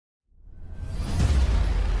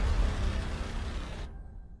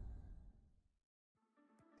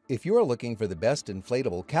If you are looking for the best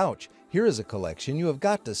inflatable couch, here is a collection you have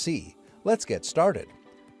got to see. Let's get started.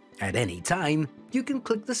 At any time, you can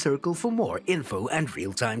click the circle for more info and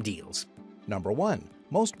real-time deals. Number 1.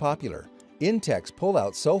 Most popular. Intex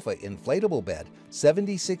pull-out sofa inflatable bed,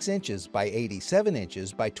 76 inches by 87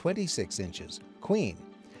 inches by 26 inches, queen.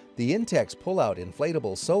 The Intex pull-out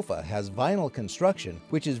inflatable sofa has vinyl construction,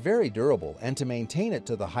 which is very durable, and to maintain it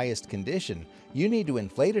to the highest condition, you need to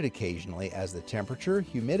inflate it occasionally as the temperature,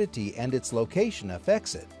 humidity, and its location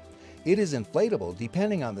affects it. It is inflatable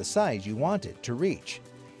depending on the size you want it to reach.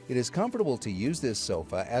 It is comfortable to use this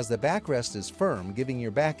sofa as the backrest is firm, giving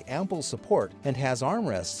your back ample support, and has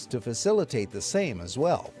armrests to facilitate the same as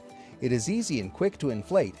well. It is easy and quick to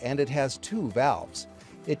inflate, and it has 2 valves.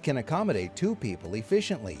 It can accommodate 2 people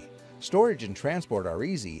efficiently. Storage and transport are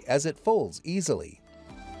easy as it folds easily.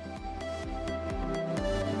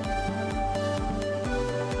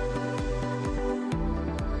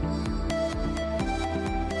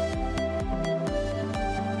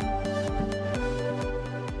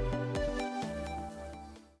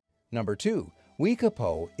 Number 2.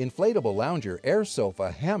 Wikapo Inflatable Lounger Air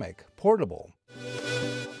Sofa Hammock Portable.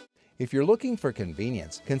 If you're looking for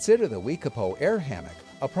convenience, consider the Wikapo Air Hammock,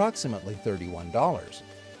 approximately $31.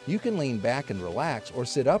 You can lean back and relax or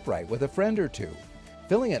sit upright with a friend or two.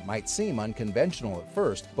 Filling it might seem unconventional at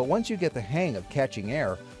first, but once you get the hang of catching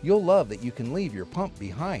air, you'll love that you can leave your pump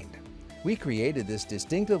behind. We created this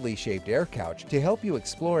distinctively shaped air couch to help you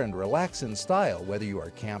explore and relax in style whether you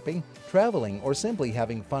are camping, traveling, or simply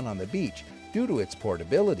having fun on the beach due to its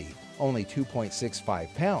portability, only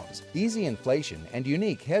 2.65 pounds, easy inflation, and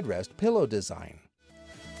unique headrest pillow design.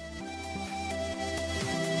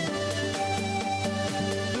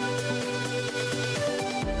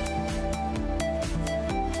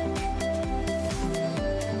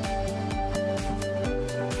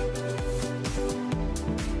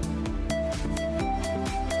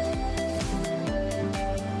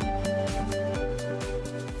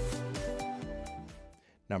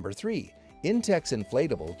 Number 3. Intex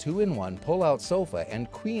Inflatable 2-in-1 Pull-Out Sofa and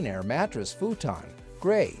Queen Air Mattress Futon,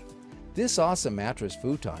 Gray. This awesome mattress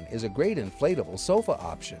futon is a great inflatable sofa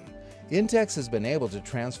option. Intex has been able to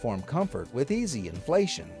transform comfort with easy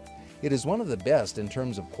inflation. It is one of the best in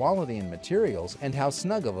terms of quality and materials and how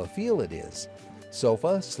snug of a feel it is.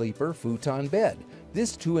 Sofa, sleeper, futon, bed.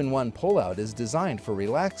 This 2-in-1 pull-out is designed for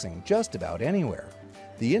relaxing just about anywhere.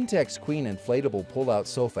 The Intex Queen Inflatable Pull-Out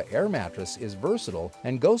Sofa Air Mattress is versatile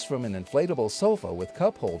and goes from an inflatable sofa with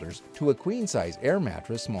cup holders to a queen-size air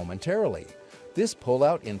mattress momentarily. This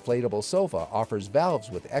pull-out inflatable sofa offers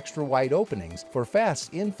valves with extra wide openings for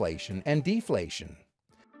fast inflation and deflation.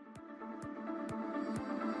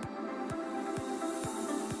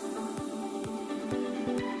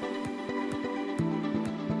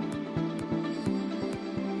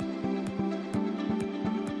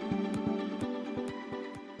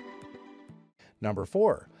 Number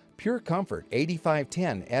 4. Pure Comfort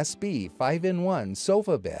 8510 SB 5-in-1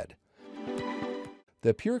 Sofa Bed.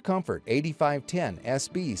 The Pure Comfort 8510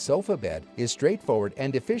 SB Sofa Bed is straightforward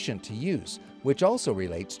and efficient to use, which also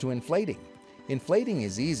relates to inflating. Inflating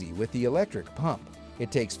is easy with the electric pump.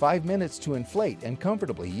 It takes 5 minutes to inflate and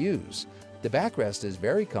comfortably use. The backrest is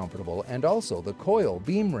very comfortable and also the coil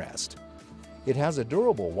beam rest. It has a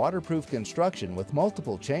durable waterproof construction with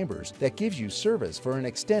multiple chambers that gives you service for an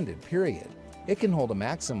extended period. It can hold a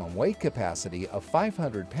maximum weight capacity of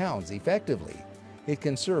 500 pounds effectively. It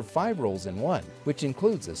can serve 5 rolls in one, which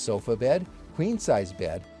includes a sofa bed, queen-size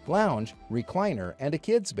bed, lounge, recliner, and a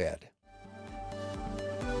kid's bed.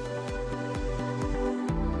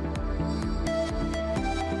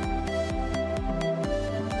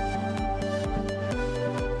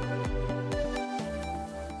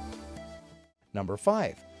 Number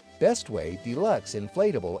 5. Bestway Deluxe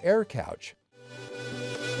Inflatable Air Couch.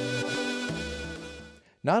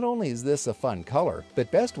 Not only is this a fun color,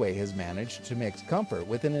 but Bestway has managed to mix comfort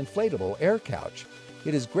with an inflatable air couch.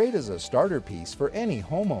 It is great as a starter piece for any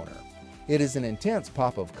homeowner. It is an intense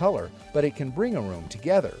pop of color, but it can bring a room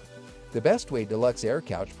together. The Bestway Deluxe Air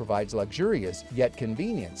Couch provides luxurious yet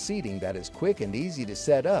convenient seating that is quick and easy to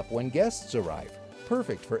set up when guests arrive,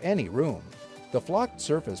 perfect for any room. The flocked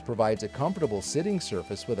surface provides a comfortable sitting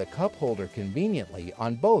surface with a cup holder conveniently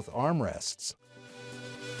on both armrests.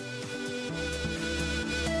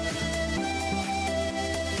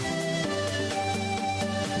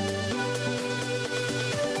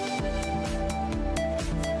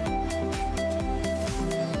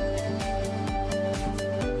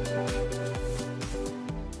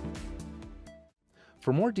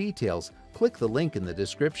 For more details, click the link in the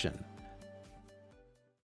description.